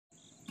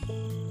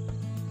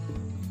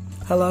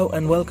Hello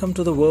and welcome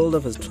to the world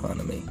of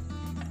astronomy.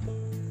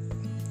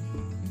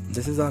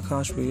 This is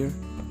AkashVeer,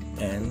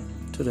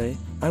 and today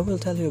I will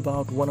tell you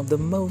about one of the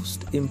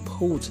most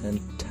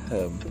important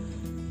terms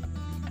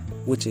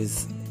which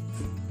is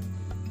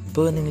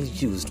burningly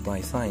used by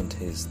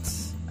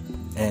scientists,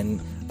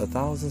 and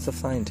thousands of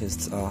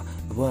scientists are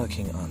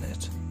working on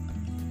it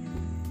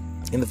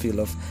in the field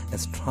of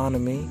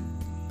astronomy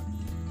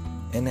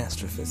and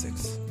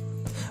astrophysics,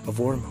 a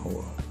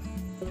wormhole.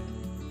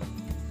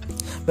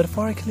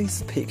 Metaphorically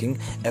speaking,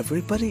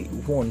 everybody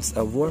wants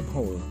a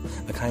wormhole,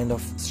 a kind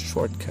of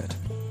shortcut.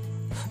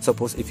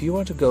 Suppose if you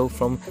were to go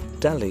from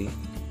Delhi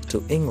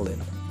to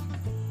England,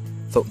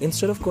 so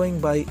instead of going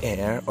by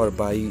air or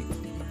by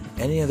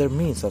any other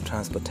means of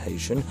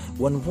transportation,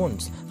 one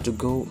wants to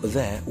go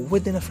there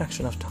within a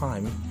fraction of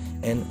time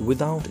and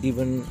without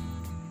even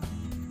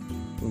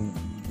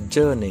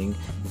journeying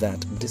that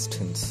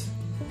distance.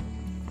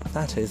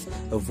 That is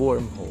a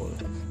wormhole,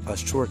 a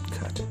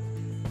shortcut.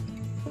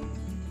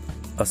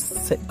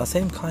 A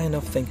same kind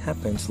of thing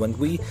happens when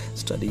we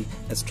study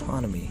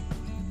astronomy,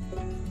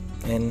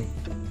 and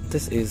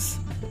this is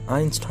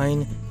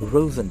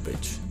Einstein-Rosen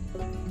bridge.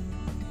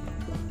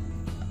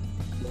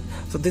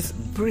 So this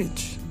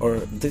bridge, or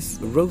this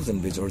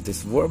Rosen bridge, or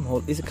this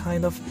wormhole, is a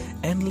kind of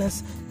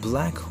endless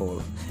black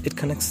hole. It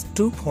connects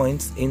 2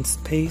 points in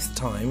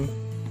space-time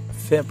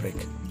fabric,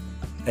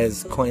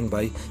 as coined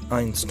by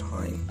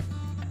Einstein.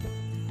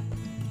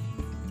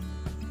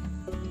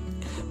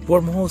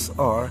 Wormholes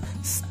are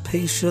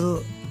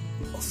spatial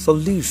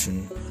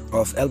solution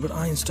of Albert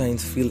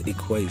Einstein's field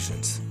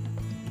equations.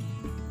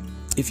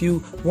 If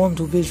you want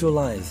to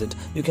visualize it,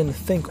 you can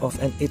think of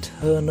an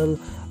eternal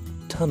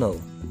tunnel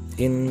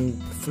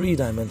in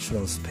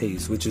three-dimensional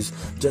space, which is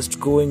just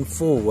going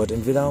forward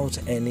and without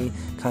any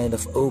kind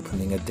of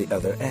opening at the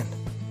other end.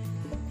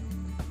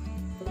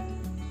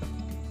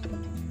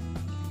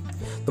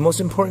 The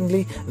most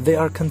importantly, they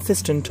are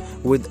consistent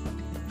with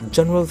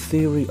general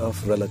theory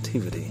of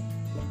relativity.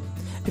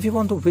 If you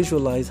want to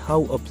visualize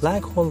how a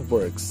black hole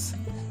works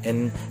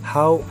and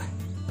how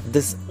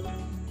this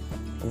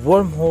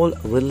wormhole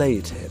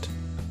related,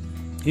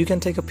 you can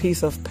take a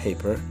piece of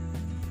paper,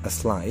 a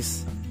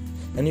slice,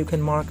 and you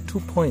can mark 2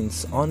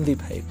 points on the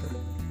paper.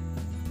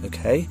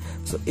 Okay?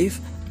 So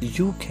if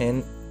you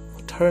can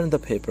turn the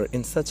paper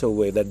in such a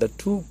way that the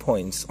 2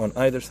 points on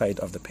either side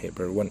of the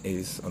paper, one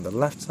is on the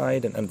left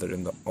side and another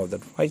on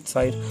the right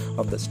side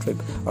of the strip,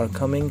 are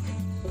coming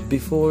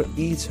before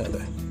each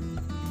other.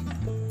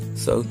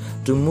 So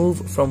to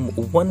move from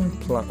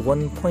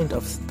one point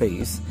of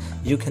space,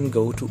 you can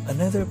go to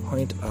another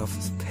point of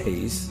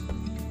space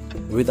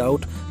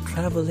without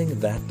traveling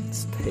that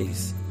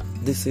space.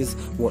 This is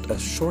what a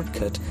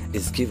shortcut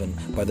is given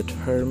by the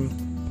term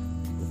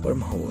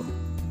wormhole.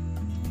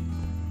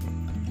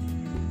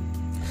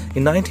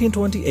 In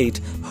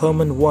 1928,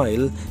 Hermann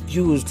Weyl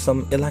used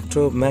some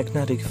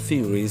electromagnetic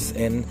theories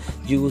and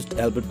used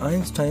Albert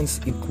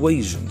Einstein's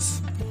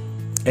equations,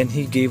 and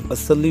he gave a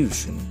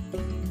solution.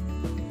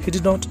 He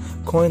did not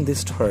coin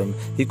this term,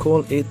 he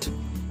called it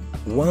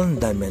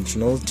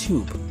one-dimensional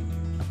tube.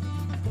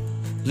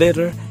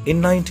 Later,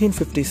 in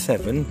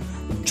 1957,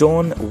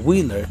 John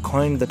Wheeler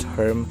coined the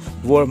term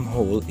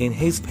wormhole in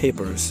his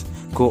papers,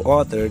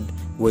 co-authored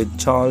with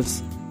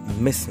Charles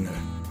Misner.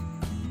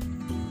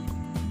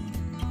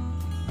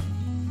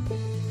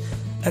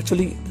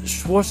 Actually,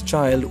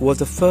 Schwarzschild was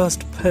the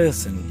first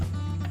person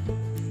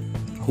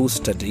who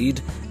studied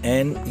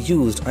and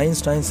used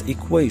Einstein's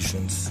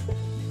equations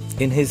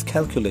in his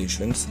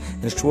calculations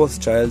in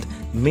Schwarzschild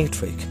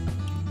metric.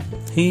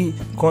 He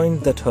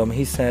coined the term.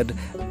 He said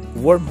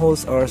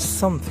wormholes are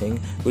something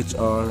which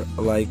are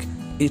like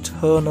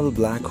eternal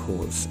black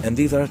holes, and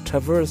these are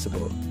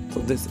traversable.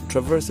 So this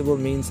traversable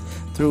means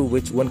through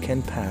which one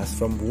can pass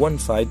from one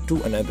side to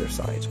another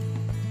side.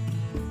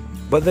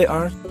 But they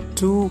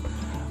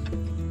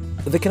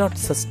cannot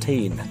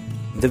sustain.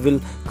 They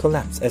will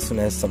collapse as soon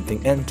as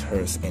something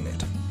enters in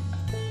it.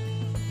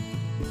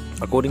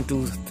 According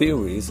to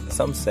theories,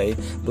 some say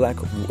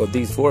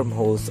these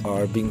wormholes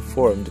are being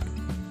formed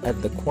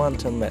at the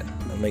quantum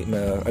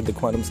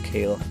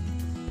scale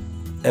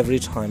every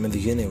time in the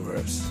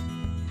universe,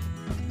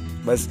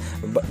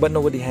 but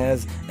nobody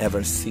has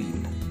ever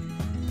seen.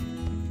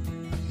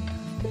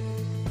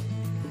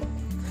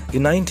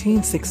 In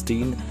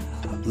 1916,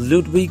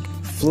 Ludwig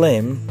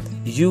Flemm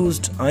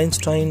used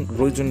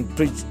Einstein-Rosen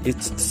bridge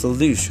its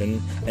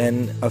solution,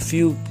 and a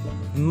few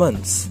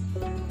months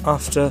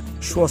after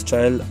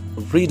Schwarzschild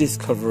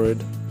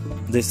rediscovered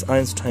this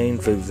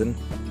Einstein-Rosen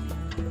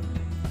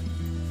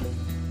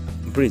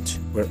bridge,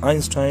 where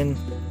Einstein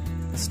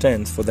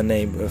stands for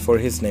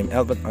his name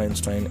Albert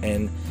Einstein,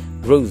 and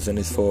Rosen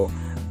is for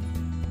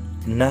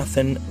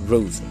Nathan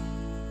Rosen.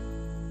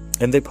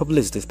 And they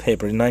published this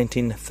paper in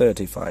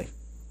 1935.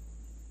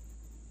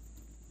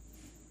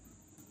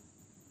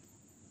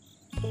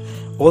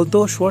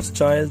 Although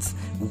Schwarzschild's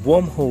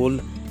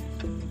wormhole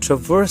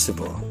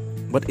traversable,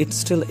 but it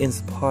still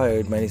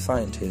inspired many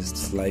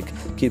scientists like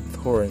Kip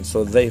Thorne,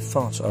 so they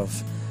thought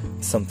of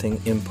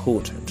something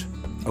important.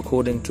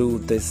 according to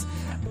this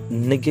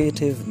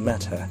negative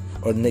matter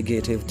or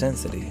negative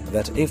density,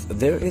 that if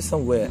there is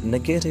somewhere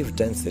negative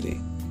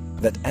density,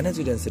 that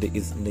energy density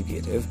is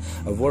negative,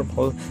 a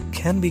wormhole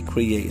can be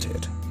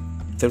created.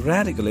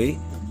 Theoretically,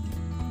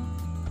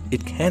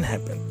 it can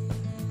happen.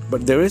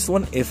 But there is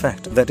one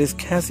effect, that is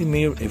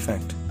Casimir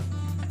effect.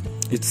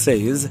 It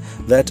says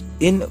that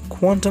in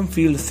quantum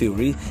field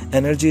theory,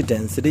 energy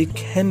density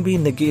can be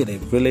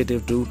negative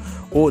relative to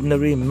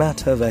ordinary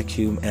matter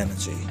vacuum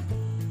energy.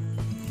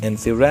 And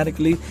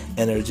theoretically,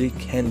 energy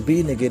can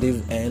be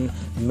negative and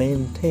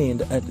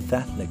maintained at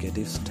that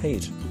negative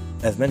state,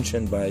 as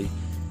mentioned by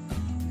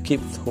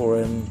Kip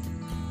Thorne,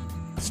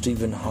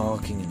 Stephen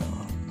Hawking and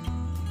all.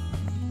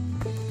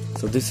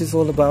 So this is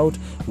all about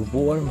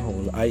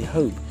wormhole. I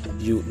hope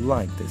you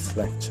like this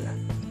lecture.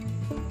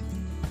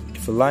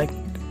 If you like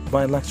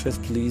my lectures,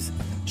 please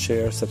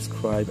share,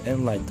 subscribe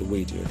and like the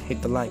video and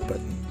hit the like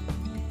button.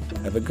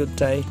 Have a good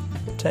day,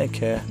 take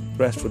care,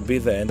 rest would be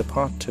there in the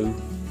part 2.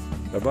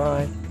 Bye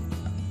bye.